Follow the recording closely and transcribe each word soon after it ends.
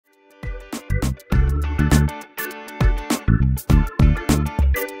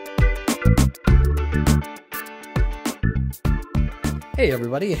Hey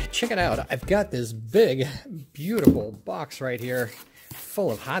everybody, check it out. I've got this big, beautiful box right here full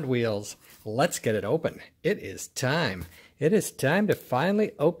of Hot Wheels. Let's get it open. It is time. It is time to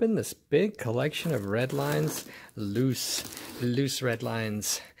finally open this big collection of Redlines, loose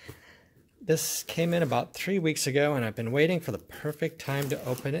Redlines. This came in about 3 weeks ago and I've been waiting for the perfect time to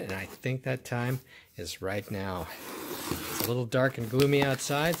open it, and I think that time is right now. It's a little dark and gloomy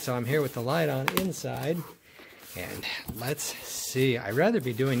outside, so I'm here with the light on inside. And let's see. I'd rather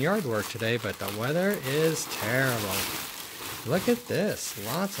be doing yard work today, but the weather is terrible. Look at this.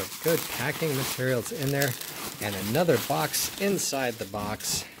 Lots of good packing materials in there. And another box inside the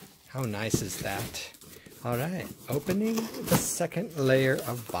box. How nice is that? All right. Opening the second layer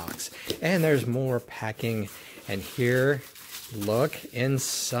of box. And there's more packing. And here, look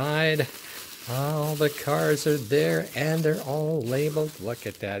inside. All the cars are there and they're all labeled. Look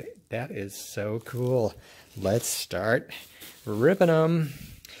at that. That is so cool. Let's start ripping them.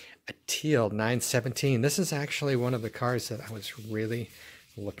 A teal 917. This is actually one of the cars that I was really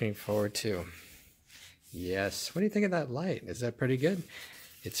looking forward to. Yes. What do you think of that light? Is that pretty good?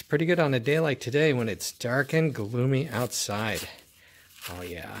 It's pretty good on a day like today when it's dark and gloomy outside. Oh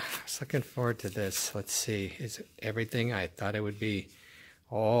yeah. I was looking forward to this. Let's see. Is it everything I thought it would be?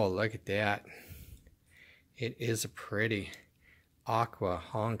 Oh, look at that. It is a pretty aqua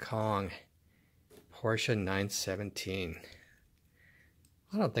Hong Kong Porsche 917.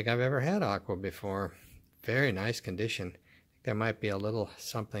 I don't think I've ever had aqua before. Very nice condition. I think there might be a little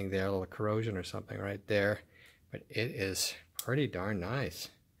something there, a little corrosion or something right there, but it is pretty darn nice.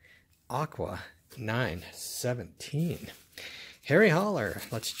 Aqua 917. Harry Holler,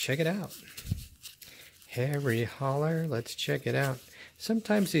 let's check it out. Harry Holler, let's check it out.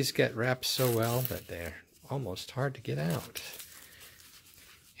 Sometimes these get wrapped so well that they're almost hard to get out.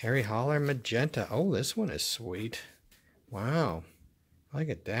 Harry Holler Magenta. Oh, this one is sweet. Wow. Look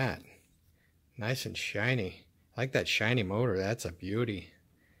at that. Nice and shiny. I like that shiny motor. That's a beauty.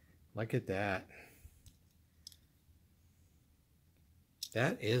 Look at that.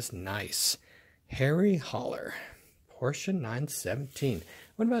 That is nice. Harry Holler. Porsche 917.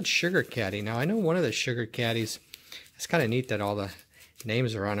 What about Sugar Caddy? Now, I know one of the Sugar Caddies, it's kind of neat that all the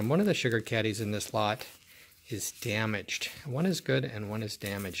names are on them. One of the Sugar Caddies in this lot is damaged. One is good and one is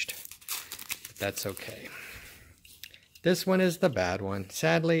damaged, but that's okay. This one is the bad one.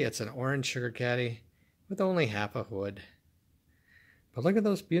 Sadly, it's an orange Sugar Caddy with only half a hood. But look at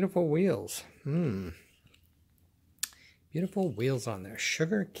those beautiful wheels. Beautiful wheels on there.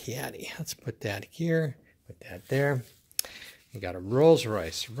 Sugar Caddy. Let's put that here, put that there. We got a Rolls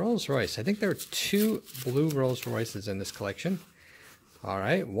Royce. Rolls Royce. I think there are 2 blue Rolls Royces in this collection. All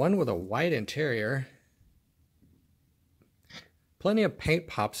right, one with a white interior. Plenty of paint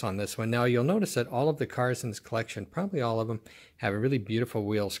pops on this one. Now you'll notice that all of the cars in this collection, probably all of them, have really beautiful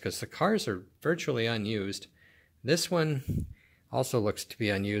wheels because the cars are virtually unused. This one also looks to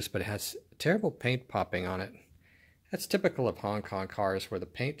be unused, but it has terrible paint popping on it. That's typical of Hong Kong cars where the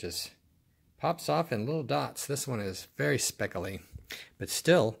paint just pops off in little dots. This one is very speckly, but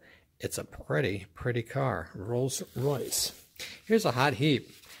still, it's a pretty, pretty car. Rolls Royce. Here's a hot heap.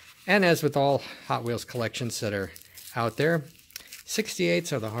 And as with all Hot Wheels collections that are out there,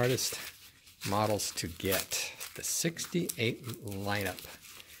 68s are the hardest models to get. The 68 lineup.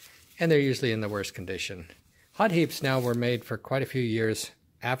 And they're usually in the worst condition. Hot heaps now were made for quite a few years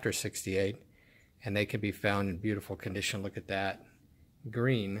after 68, and they can be found in beautiful condition. Look at that.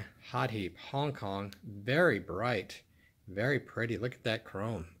 Green hot heap, Hong Kong, very bright, very pretty. Look at that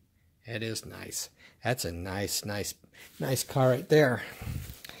chrome. It is nice. That's a nice car right there.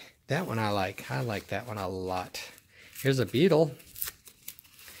 That one I like. I like that one a lot. Here's a Beetle.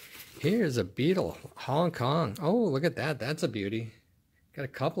 Here's a Beetle, Hong Kong. Oh, look at that. That's a beauty. Got a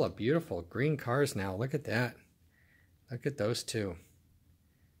couple of beautiful green cars now. Look at that. Look at those two.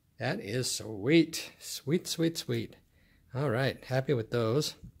 That is sweet. Sweet, sweet, sweet. All right. Happy with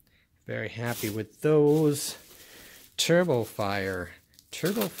those. Very happy with those. Turbo Fire.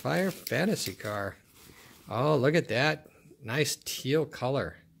 Turbo Fire fantasy car. Oh, look at that. Nice teal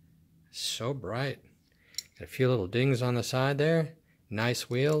color. So bright. Got a few little dings on the side there. Nice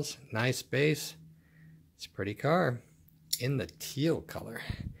wheels. Nice base. It's a pretty car. In the teal color.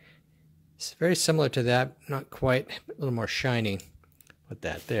 It's very similar to that. Not quite. A little more shiny. Put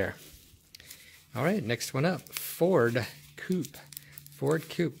that there. All right. Next one up. Ford Coupe. Ford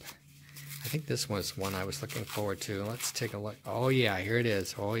Coupe. I think this was one I was looking forward to. Let's take a look. Oh, yeah. Here it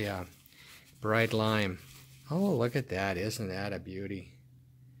is. Oh, yeah. Bright lime. Oh, look at that. Isn't that a beauty?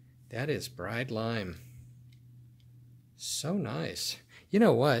 That is bright lime. So nice. You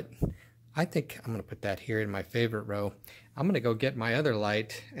know what? I think I'm going to put that here in my favorite row. I'm going to go get my other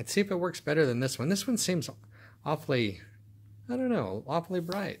light and see if it works better than this one. This one seems awfully, I don't know, awfully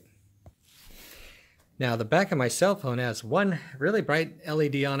bright. Now the back of my cell phone has one really bright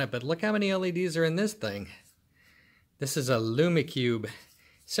LED on it, but look how many LEDs are in this thing. This is a LumiCube,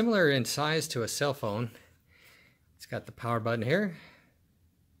 similar in size to a cell phone. It's got the power button here.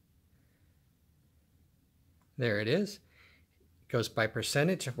 There it is. It goes by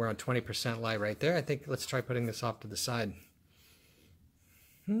percentage. We're on 20% light right there. I think let's try putting this off to the side.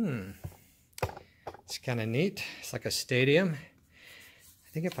 It's kind of neat. It's like a stadium. I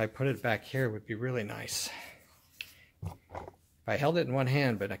think if I put it back here, it would be really nice. If I held it in one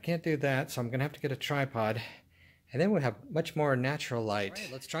hand, but I can't do that, so I'm going to have to get a tripod. And then we'll have much more natural light. All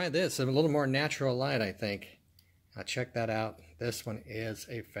right, let's try this. A little more natural light, I think. Now check that out. This one is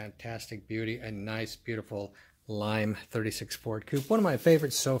a fantastic beauty. A nice, beautiful lime 36 Ford Coupe. One of my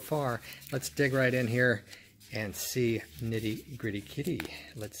favorites so far. Let's dig right in here and see Nitty Gritty Kitty.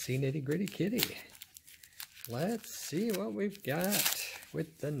 Let's see Nitty Gritty Kitty. Let's see what we've got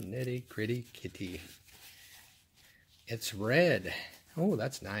with the Nitty Gritty Kitty. It's red. Oh,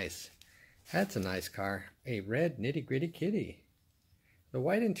 that's nice. That's a nice car. A red Nitty Gritty Kitty. The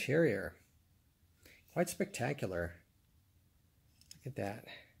white interior. Quite spectacular. Look at that.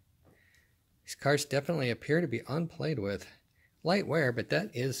 These cars definitely appear to be unplayed with. Light wear, but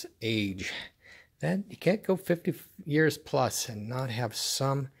that is age. That you can't go 50 years plus and not have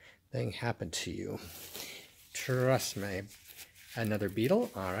something happen to you. Trust me. Another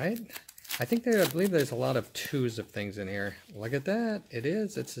Beetle. All right. I believe there's a lot of twos of things in here. Look at that. It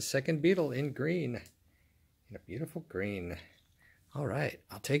is. It's the second Beetle in green. In a beautiful green. All right.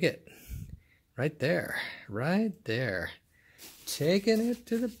 I'll take it. Right there. Right there. Taking it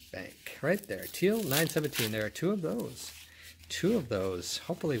to the bank. Right there. Teal 917. There are two of those. Two of those.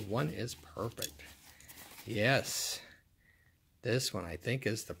 Hopefully one is perfect. Yes. This one I think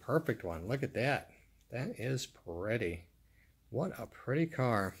is the perfect one. Look at that. That is pretty. What a pretty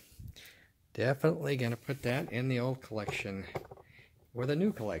car. Definitely going to put that in the old collection. Or the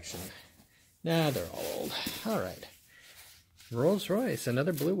new collection. Nah, they're all old. All right. Rolls Royce,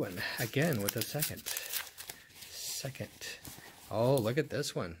 another blue one. Again with a second. Oh, look at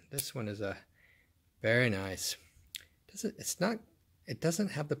this one. This one is a very nice. It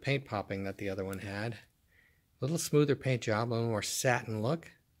doesn't have the paint popping that the other one had. A little smoother paint job, a little more satin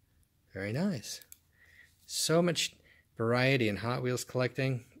look. Very nice. So much variety in Hot Wheels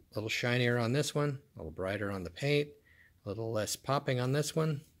collecting. A little shinier on this one, a little brighter on the paint, a little less popping on this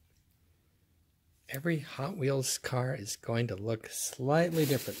one. Every Hot Wheels car is going to look slightly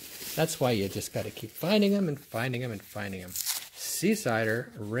different. That's why you just got to keep finding them and finding them and finding them.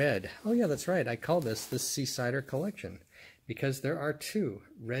 Seasider Red. Oh yeah, that's right. I call this the Seasider Collection because there are two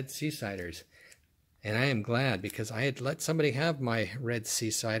red Seasiders. And I am glad because I had let somebody have my red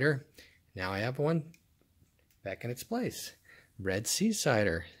Seasider. Now I have one back in its place. Red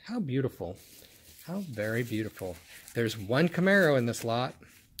Seasider. How beautiful. How very beautiful. There's one Camaro in this lot,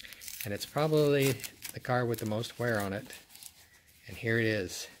 and it's probably the car with the most wear on it. And here it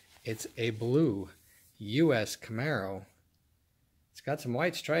is. It's a blue US Camaro. It's got some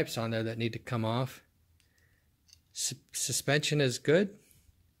white stripes on there that need to come off. Suspension is good.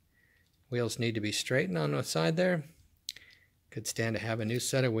 Wheels need to be straightened on the side there. Could stand to have a new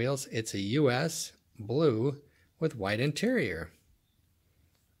set of wheels. It's a US blue with white interior.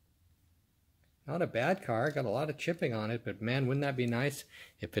 Not a bad car. Got a lot of chipping on it, but man, wouldn't that be nice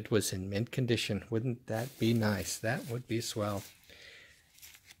if it was in mint condition? Wouldn't that be nice? That would be swell.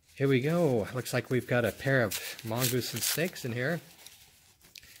 Here we go. Looks like we've got a pair of mongoose and snakes in here.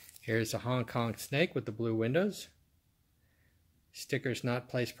 Here's a Hong Kong snake with the blue windows. Sticker's not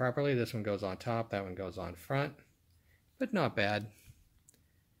placed properly. This one goes on top, that one goes on front, but not bad.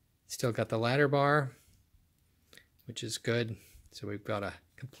 Still got the ladder bar, which is good. So we've got a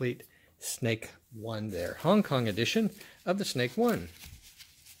complete Snake 1 there. Hong Kong edition of the Snake 1.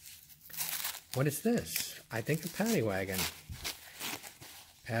 What is this? I think a paddy wagon.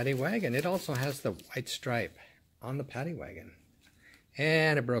 Paddy wagon. It also has the white stripe on the paddy wagon.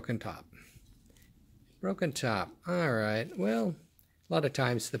 And a broken top. Broken top. Alright, well, a lot of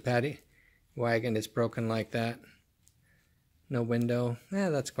times the paddy wagon is broken like that. No window.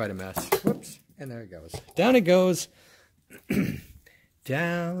 That's quite a mess. Whoops. And there it goes. Down it goes.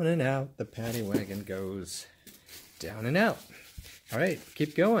 Down and out the paddy wagon goes. Down and out. Alright,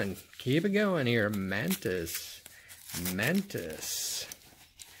 keep going. Keep it going here. Mantis. Mantis.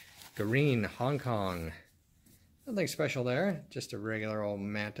 Green Hong Kong. Nothing special there. Just a regular old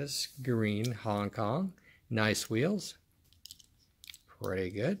Mantis. Green Hong Kong. Nice wheels.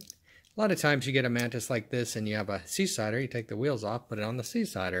 Pretty good. A lot of times you get a Mantis like this and you have a Seasider, you take the wheels off, put it on the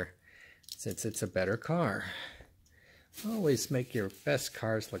Seasider, since it's a better car. Always make your best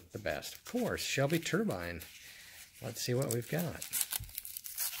cars look the best. Of course, Shelby Turbine. Let's see what we've got.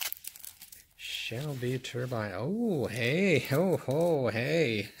 Shelby Turbine. Oh, hey, ho, ho,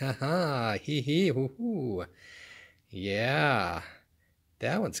 hey, haha, hee hee, hoo hoo. Yeah,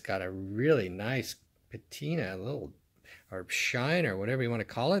 that one's got a really nice patina, a little, or shine, or whatever you want to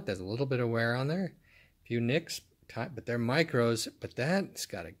call it. There's a little bit of wear on there. A few nicks, but they're micros, but that's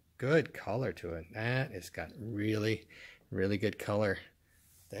got a good color to it. That has got really, really good color.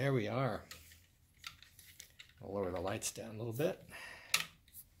 There we are. I'll lower the lights down a little bit.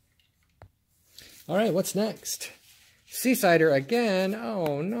 All right, what's next? Seasider again.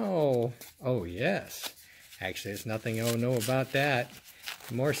 Oh, no. Oh, yes. Actually, there's nothing oh, no about that.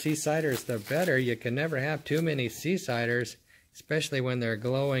 The more Seasiders, the better. You can never have too many Seasiders, especially when they're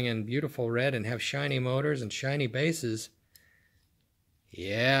glowing and beautiful red and have shiny motors and shiny bases.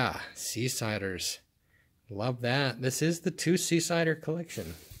 Yeah, Seasiders. Love that. This is the 2 Seasider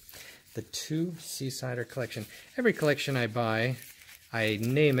collection. The 2 Seasider collection. Every collection I buy, I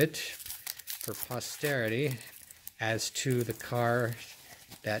name it for posterity as to the car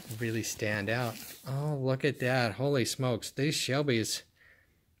that really stand out. Oh, look at that. Holy smokes. These Shelbys,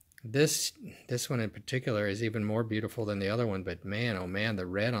 this one in particular is even more beautiful than the other one, but man, oh man, the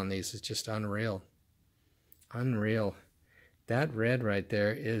red on these is just unreal. Unreal. That red right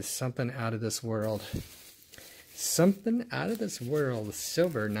there is something out of this world. Something out of this world.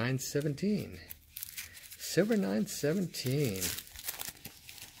 Silver 917. Silver 917.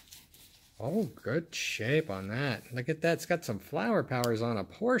 Oh, good shape on that. Look at that. It's got some flower powers on a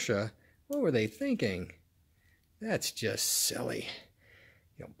Porsche. What were they thinking? That's just silly.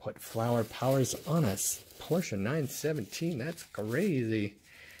 You don't put flower powers on a Porsche 917. That's crazy.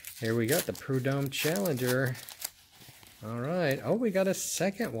 Here we got the Prud'homme Challenger. All right. Oh, we got a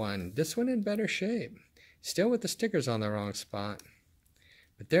second one. This one in better shape. Still with the stickers on the wrong spot.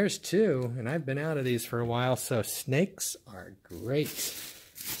 But there's 2, and I've been out of these for a while, so snakes are great.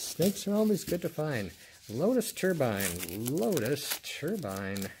 Snakes are always good to find. Lotus Turbine. Lotus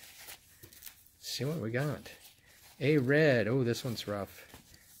Turbine. Let's see what we got. A red. Oh, this one's rough.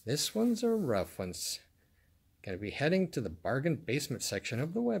 This one's a rough one. Going to be heading to the bargain basement section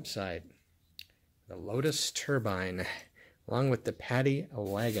of the website. The Lotus Turbine. Along with the Paddy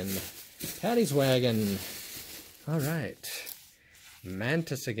Wagon. Paddy's Wagon. All right.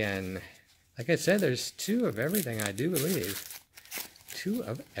 Mantis again. Like I said, there's 2 of everything, I do believe. 2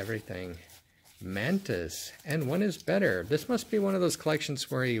 of everything. Mantis. And one is better. This must be one of those collections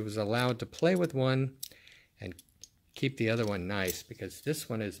where he was allowed to play with one and keep the other one nice, because this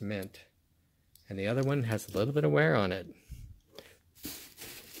one is mint. And the other one has a little bit of wear on it.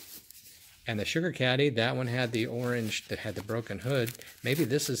 And the Sugar Caddy, that one had the orange that had the broken hood. Maybe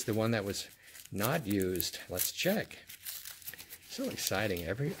this is the one that was not used. Let's check. So exciting.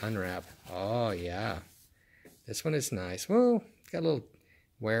 Every unwrap. Oh, yeah. This one is nice. Well, got a little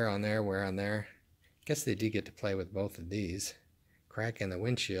wear on there, wear on there. Guess they did get to play with both of these. Crack in the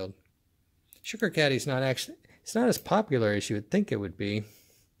windshield. Sugar Caddy's not actually, it's not as popular as you would think it would be.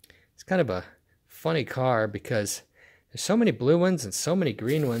 It's kind of a funny car because there's so many blue ones and so many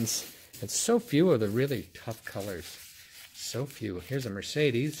green ones and so few of the really tough colors. So few. Here's a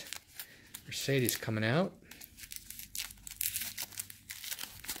Mercedes. Mercedes coming out.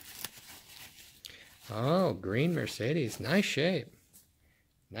 Oh, green Mercedes. Nice shape.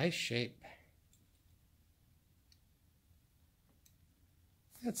 Nice shape.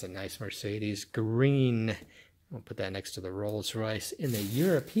 That's a nice Mercedes. Green. I'll put that next to the Rolls-Royce in the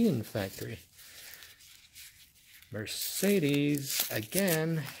European factory. Mercedes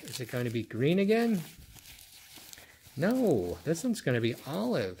again. Is it going to be green again? No, this one's going to be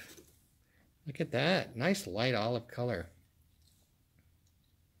olive. Look at that. Nice light olive color.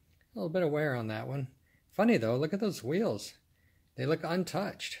 A little bit of wear on that one. Funny though, look at those wheels. They look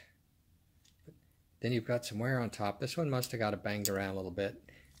untouched. But then you've got some wear on top. This one must have got it banged around a little bit.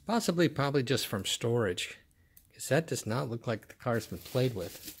 Probably just from storage. Because that does not look like the car's been played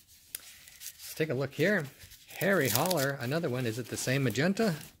with. Let's take a look here. Harry Holler, another one. Is it the same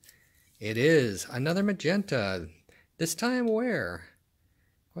magenta? It is. Another magenta. This time wear.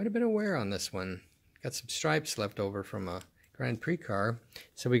 Quite a bit of wear on this one. Got some stripes left over from a Grand Prix car.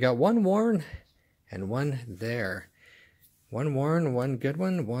 So we got one worn and one there. One worn, one good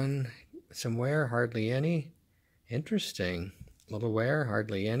one some wear, hardly any. Interesting. A little wear,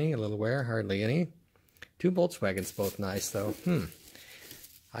 hardly any. A little wear, hardly any. 2 Volkswagens, both nice though.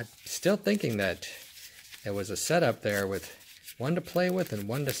 I'm still thinking that there was a setup there with One to play with and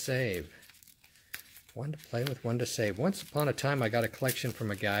one to save. One to play with, one to save. Once upon a time, I got a collection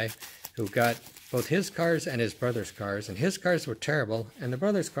from a guy who got both his cars and his brother's cars, and his cars were terrible, and the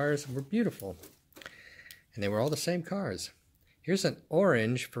brother's cars were beautiful. And they were all the same cars. Here's an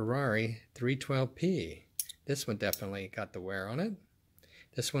orange Ferrari 312P. This one definitely got the wear on it.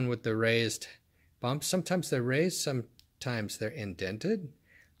 This one with the raised bumps. Sometimes they're raised, sometimes they're indented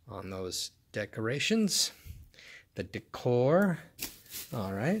on those decorations. The decor.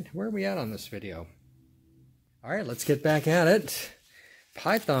 All right, where are we at on this video? All right, let's get back at it.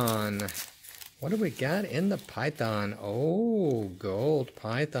 Python. What do we got in the Python? Oh, gold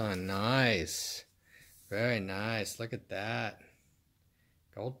Python. Nice. Very nice. Look at that.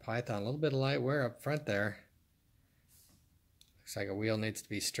 Gold Python. A little bit of light wear up front there. Looks like a wheel needs to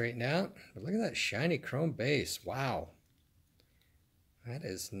be straightened out. But look at that shiny chrome base. Wow. That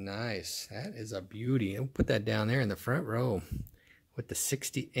is nice. That is a beauty. I'll put that down there in the front row with the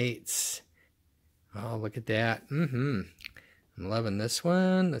 68s. Oh, look at that. I'm loving this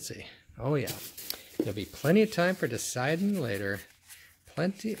one. Let's see. Oh, yeah. There'll be plenty of time for deciding later.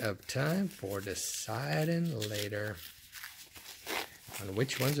 Plenty of time for deciding later on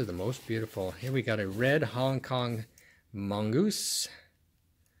which ones are the most beautiful. Here we got a red Hong Kong mongoose.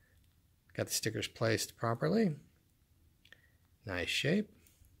 Got the stickers placed properly. Nice shape.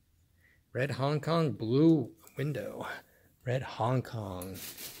 Red Hong Kong blue window. Red Hong Kong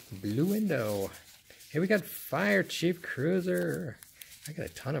blue window. Here we got Fire Chief Cruiser. I got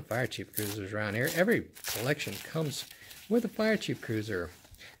a ton of Fire Chief Cruisers around here. Every collection comes with a Fire Chief Cruiser.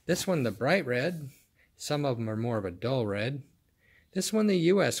 This one, the bright red. Some of them are more of a dull red. This one, the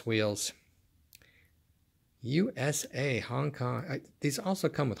US wheels. USA, Hong Kong. These also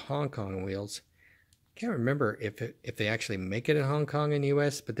come with Hong Kong wheels. Can't remember if they actually make it in Hong Kong and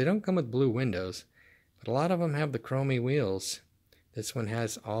US, but they don't come with blue windows. But a lot of them have the chromy wheels. This one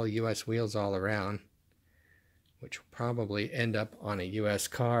has all US wheels all around, which will probably end up on a US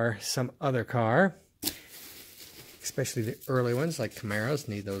car, some other car. Especially the early ones like Camaros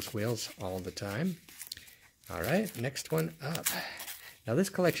need those wheels all the time. All right, next one up. Now this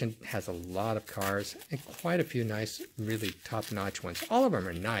collection has a lot of cars and quite a few nice, really top-notch ones. All of them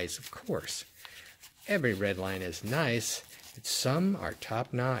are nice, of course. Every Redline is nice, but some are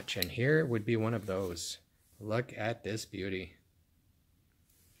top-notch, and here would be one of those. Look at this beauty.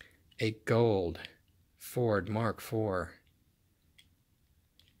 A gold Ford Mark IV.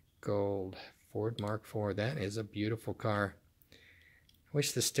 Gold Ford Mark IV. That is a beautiful car. I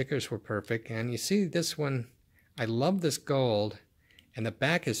wish the stickers were perfect. And you see this one, I love this gold, and the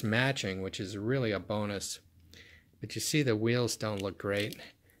back is matching, which is really a bonus. But you see the wheels don't look great.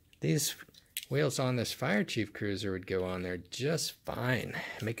 These wheels on this Fire Chief Cruiser would go on there just fine.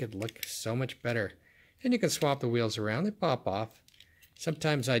 Make it look so much better. And you can swap the wheels around. They pop off.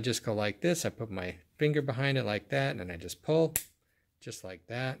 Sometimes I just go like this. I put my finger behind it like that, and then I just pull just like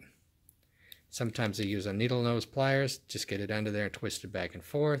that. Sometimes I use a needle nose pliers. Just get it under there and twist it back and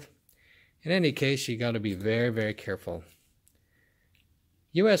forth. In any case, you got to be very, very careful.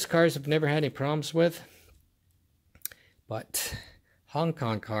 US cars I've never had any problems with, but Hong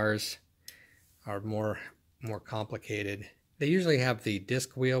Kong cars are more complicated. They usually have the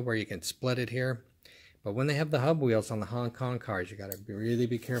disc wheel where you can split it here, but when they have the hub wheels on the Hong Kong cars, you got to really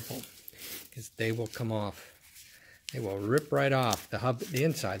be careful because they will come off. They will rip right off the hub, the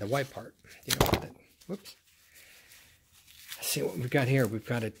inside, the white part. You know, whoops. Let's see what we've got here. We've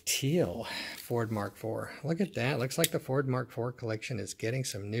got a teal Ford Mark IV. Look at that. Looks like the Ford Mark IV collection is getting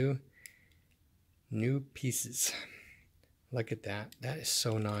some new pieces. Look at that. That is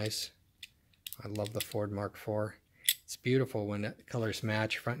so nice. I love the Ford Mark IV. It's beautiful when the colors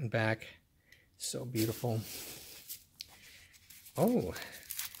match front and back. So beautiful. Oh,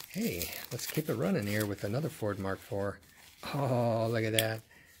 hey, let's keep it running here with another Ford Mark IV. Oh, look at that.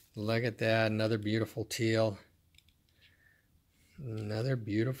 Look at that. Another beautiful teal. Another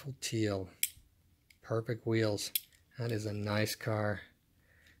beautiful teal. Perfect wheels. That is a nice car.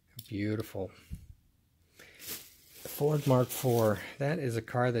 Beautiful. Ford Mark IV. That is a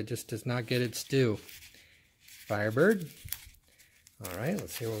car that just does not get its due. Firebird. All right,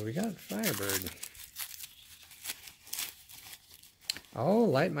 let's see what we got. Firebird. Oh,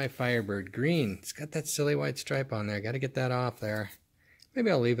 light my Firebird. Green. It's got that silly white stripe on there. Got to get that off there. Maybe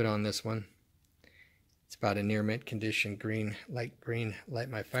I'll leave it on this one. It's about a near mint condition. Green, light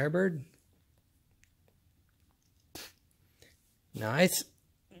my Firebird. Nice.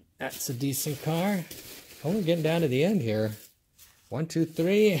 That's a decent car. Oh, we're getting down to the end here. 1, 2,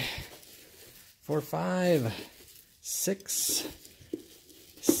 3, 4, 5, 6,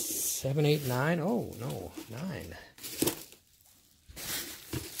 7, 8, 9. Oh, no, 9.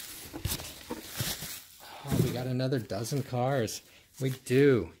 we got another dozen cars. We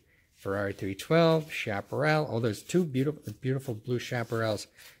do. Ferrari 312, Chaparral. Oh, there's two beautiful blue Chaparrals.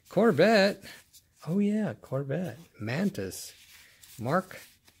 Corvette. Oh yeah, Corvette. Mantis. Mark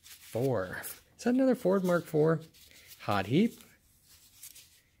IV. Is that another Ford Mark IV? Hot Heap.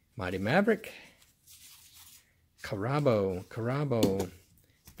 Mighty Maverick. Carabo.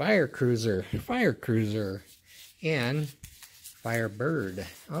 Fire Cruiser. And Firebird.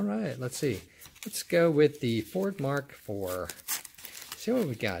 All right, let's see. Let's go with the Ford Mark IV. See what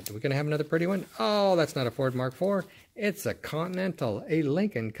we got. Are we going to have another pretty one? Oh, that's not a Ford Mark IV. It's a Continental, a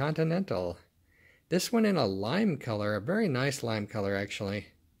Lincoln Continental. This one in a lime color, a very nice lime color actually.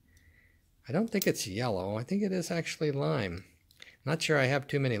 I don't think it's yellow. I think it is actually lime. Not sure I have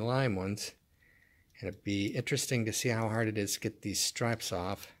too many lime ones. And it'd be interesting to see how hard it is to get these stripes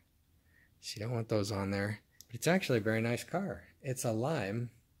off. So you don't want those on there. But it's actually a very nice car. It's a lime.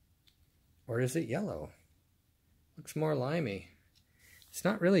 Or is it yellow? Looks more limey. It's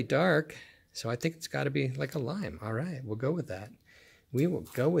not really dark, so I think it's got to be like a lime. All right, we'll go with that. We will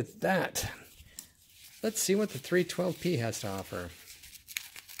go with that. Let's see what the 312P has to offer.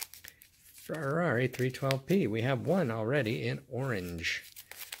 Ferrari 312P. We have one already in orange.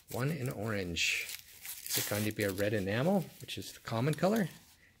 One in orange. Is it going to be a red enamel, which is the common color?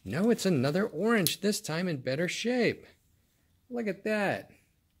 No, it's another orange, this time in better shape. Look at that.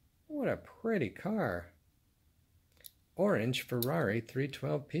 What a pretty car. Orange Ferrari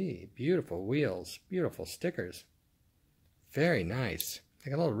 312P. Beautiful wheels, beautiful stickers. Very nice. I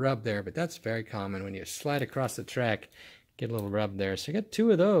got a little rub there, but that's very common. When you slide across the track, get a little rub there. So I got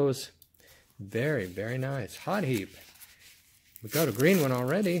two of those. Very, very nice. Hot Heap. We got a green one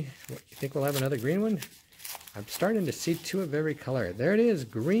already. You think we'll have another green one? I'm starting to see two of every color. There it is,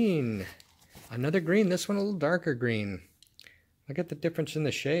 green. Another green, this one a little darker green. Look at the difference in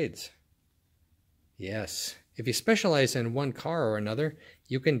the shades. Yes. If you specialize in one car or another,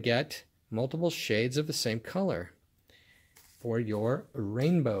 you can get multiple shades of the same color for your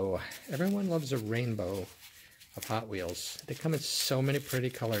rainbow. Everyone loves a rainbow of Hot Wheels. They come in so many pretty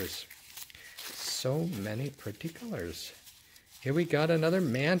colors. So many pretty colors. Here we got another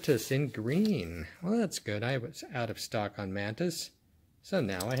Mantis in green. Well, that's good. I was out of stock on Mantis. So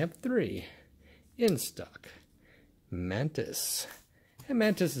now I have 3 in stock. Mantis. And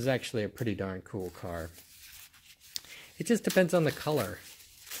Mantis is actually a pretty darn cool car. It just depends on the color.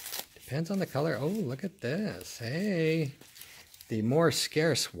 Depends on the color. Oh, look at this. Hey. The more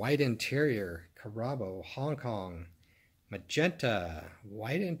scarce white interior. Carabo, Hong Kong. Magenta,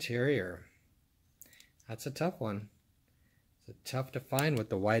 white interior. That's a tough one. It's tough to find with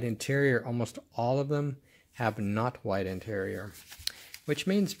the white interior. Almost all of them have not white interior, which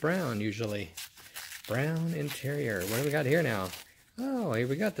means brown usually. Brown interior. What do we got here now? Oh, here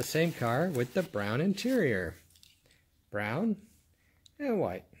we got the same car with the brown interior. Brown and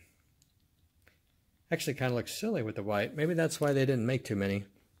white. Actually kind of looks silly with the white. Maybe that's why they didn't make too many.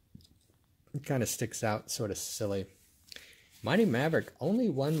 It kind of sticks out, sort of silly. Mighty Maverick. Only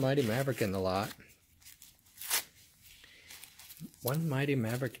one Mighty Maverick in the lot. One Mighty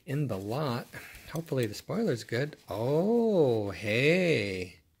Maverick in the lot. Hopefully the spoiler's good. Oh,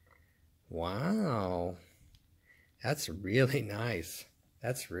 hey. Wow. That's really nice.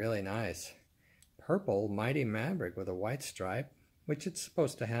 That's really nice. Purple Mighty Maverick with a white stripe, which it's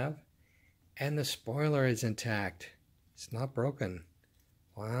supposed to have. And the spoiler is intact. It's not broken.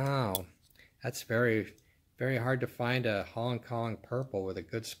 Wow. That's very, very hard to find a Hong Kong purple with a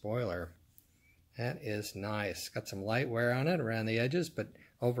good spoiler. That is nice. Got some light wear on it around the edges, but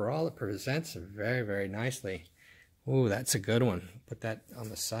overall it presents very, very nicely. Ooh, that's a good one. Put that on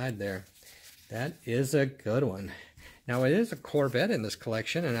the side there. That is a good one. Now, it is a Corvette in this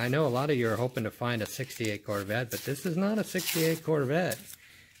collection, and I know a lot of you are hoping to find a 68 Corvette, but this is not a 68 Corvette.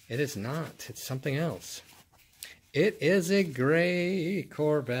 It is not. It's something else. It is a gray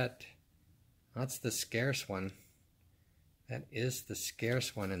Corvette. That's the scarce one. That is the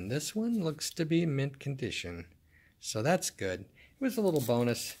scarce one, and this one looks to be mint condition. So that's good. It was a little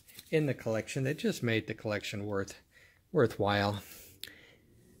bonus in the collection that just made the collection worthwhile.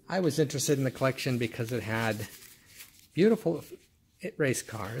 I was interested in the collection because it had beautiful race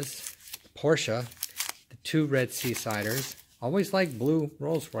cars, Porsche, the 2 red Seasiders. Always like blue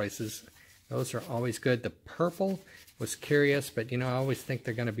Rolls Royces. Those are always good. The purple was curious, but you know, I always think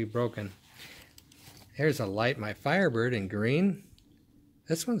they're going to be broken. Here's a light, my Firebird in green.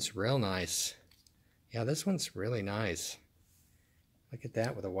 This one's real nice. Yeah, this one's really nice. Look at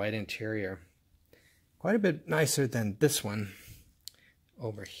that with a white interior. Quite a bit nicer than this one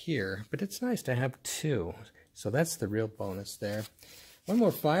over here, but it's nice to have 2. So that's the real bonus there. one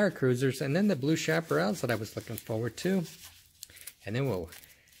more fire cruisers, and then the blue chaparrals that I was looking forward to. And then we'll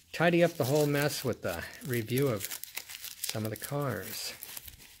tidy up the whole mess with the review of some of the cars.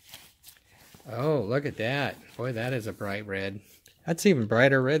 Oh, look at that. Boy, that is a bright red. That's even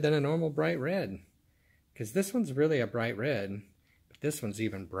brighter red than a normal bright red. Because this one's really a bright red, but this one's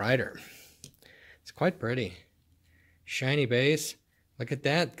even brighter. It's quite pretty. Shiny base. Look at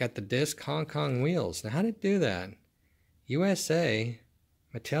that. Got the disc Hong Kong wheels. Now, how did it do that? USA.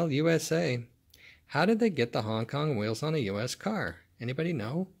 Mattel USA. How did they get the Hong Kong wheels on a US car? Anybody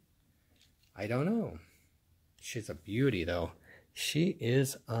know? I don't know. She's a beauty, though. She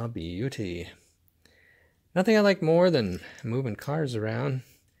is a beauty. Nothing I like more than moving cars around.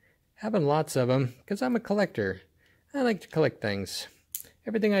 Having lots of them, because I'm a collector. I like to collect things.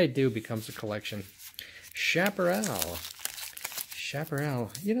 Everything I do becomes a collection. Chaparral.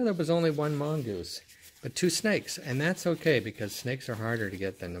 Chaparral. You know, there was only one mongoose, but 2 snakes. And that's okay, because snakes are harder to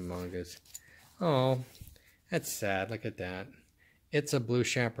get than the mongoose. Oh, that's sad. Look at that. It's a blue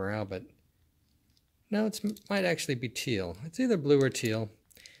chaparral, but no, it might actually be teal. It's either blue or teal.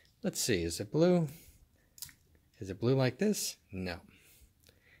 Let's see. Is it blue? Is it blue like this? No.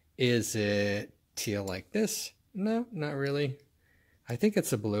 Is it teal like this? No, not really. I think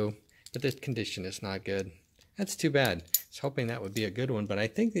it's a blue, but this condition is not good. That's too bad. I was hoping that would be a good one, but I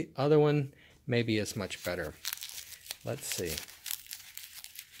think the other one maybe is much better. Let's see.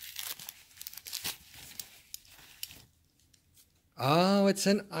 Oh, it's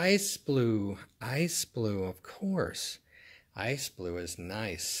an ice blue. Ice blue, of course. Ice blue is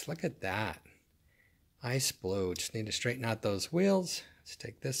nice. Look at that. Ice blue. Just need to straighten out those wheels. Let's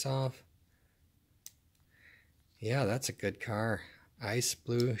take this off. Yeah, that's a good car. Ice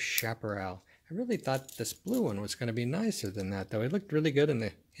blue chaparral. I really thought this blue one was going to be nicer than that, though. It looked really good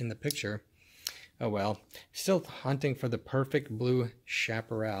in the picture. Oh well. Still hunting for the perfect blue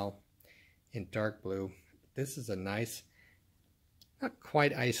chaparral in dark blue. This is a nice, not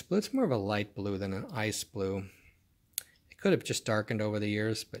quite ice blue. It's more of a light blue than an ice blue. It could have just darkened over the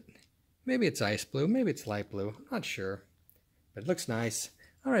years, but maybe it's ice blue. Maybe it's light blue. I'm not sure. But it looks nice.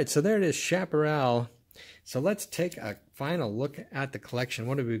 All right, so there it is, chaparral. So let's take a final look at the collection.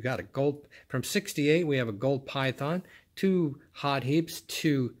 What have we got? A gold from '68. We have a gold Python, 2 hot heaps,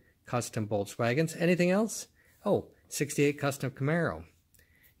 2 custom Volkswagens. Anything else? Oh, '68 custom Camaro.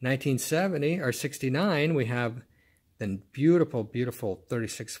 1970 or '69, we have the beautiful, beautiful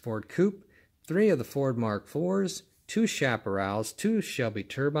 36 Ford Coupe, 3 of the Ford Mark IVs, 2 Chaparrals, 2 Shelby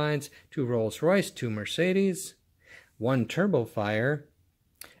Turbines, 2 Rolls-Royce, 2 Mercedes, 1 Turbo Fire,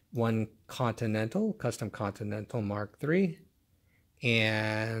 1 Continental, custom Continental Mark III,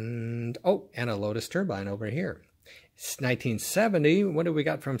 and a Lotus Turbine over here. It's 1970. What do we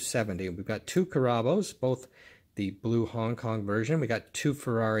got from '70? We've got 2 Carabos, both the blue Hong Kong version. We got 2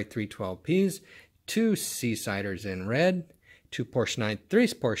 Ferrari 312Ps, 2 Seasiders in red, 3 Porsche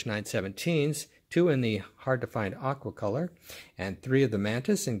 917s, 2 in the hard-to-find aqua color, and 3 of the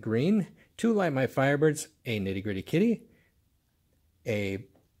Mantis in green, 2 Light My Firebirds, a Nitty Gritty Kitty, a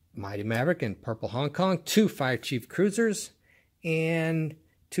Mighty Maverick in purple Hong Kong, 2 Fire Chief Cruisers, and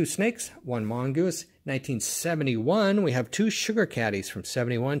 2 Snakes, 1 Mongoose. 1971, we have 2 Sugar Caddies from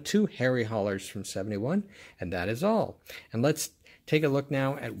 '71, 2 Harry Hollers from '71, and that is all. And let's take a look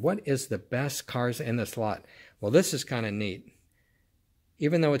now at what is the best cars in this lot. Well, this is kind of neat.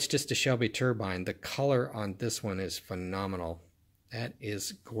 Even though it's just a Shelby Turbine, the color on this one is phenomenal. That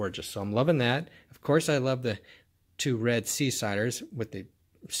is gorgeous. So I'm loving that. Of course, I love the 2 red Seasiders with the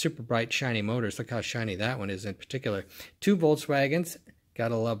super bright shiny motors. Look how shiny that one is in particular. 2 Volkswagens,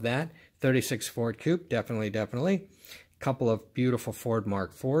 gotta love that. 36 Ford Coupe, definitely. Couple of beautiful Ford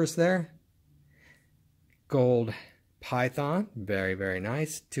Mark IVs there. Gold Python, very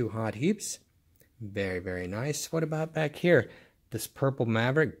nice. 2 hot heaps, very nice. What about back here? This purple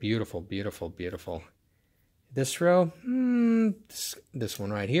Maverick, beautiful. This row, this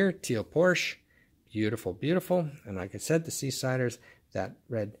one right here, teal Porsche, beautiful. And like I said, the Seasiders, that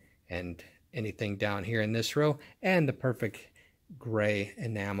red, and anything down here in this row, and the perfect gray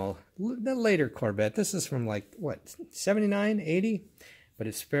enamel, the later Corvette. This is from like, what, 79, 80? But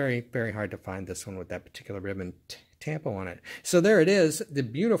it's very hard to find this one with that particular ribbon tampo on it. So there it is, the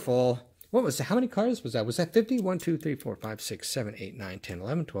beautiful, what was that? How many cars was that? Was that 50? 1, 2, 3, 4, 5, 6, 7, 8, 9, 10,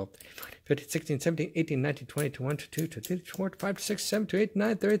 11, 12, 13, 15, 16, 17, 18, 19, 20, 21, 22, 23, 24, 5, 6, 7, 8,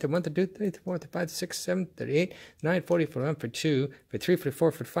 9, 30, 31, 32, 34, 35, 6, 7, 38, 9, 40, 41, 42, 43,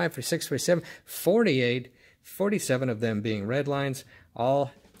 44, 45, 46, 47, 48, 47 of them being Redlines,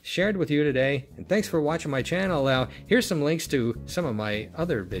 all shared with you today. And thanks for watching my channel. Now, here's some links to some of my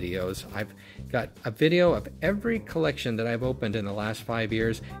other videos. I've got a video of every collection that I've opened in the last 5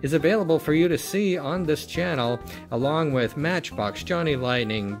 years is available for you to see on this channel, along with Matchbox, Johnny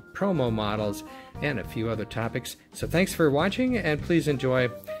Lightning, promo models, and a few other topics. So thanks for watching, and please enjoy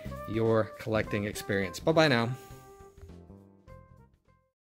your collecting experience. Bye-bye now.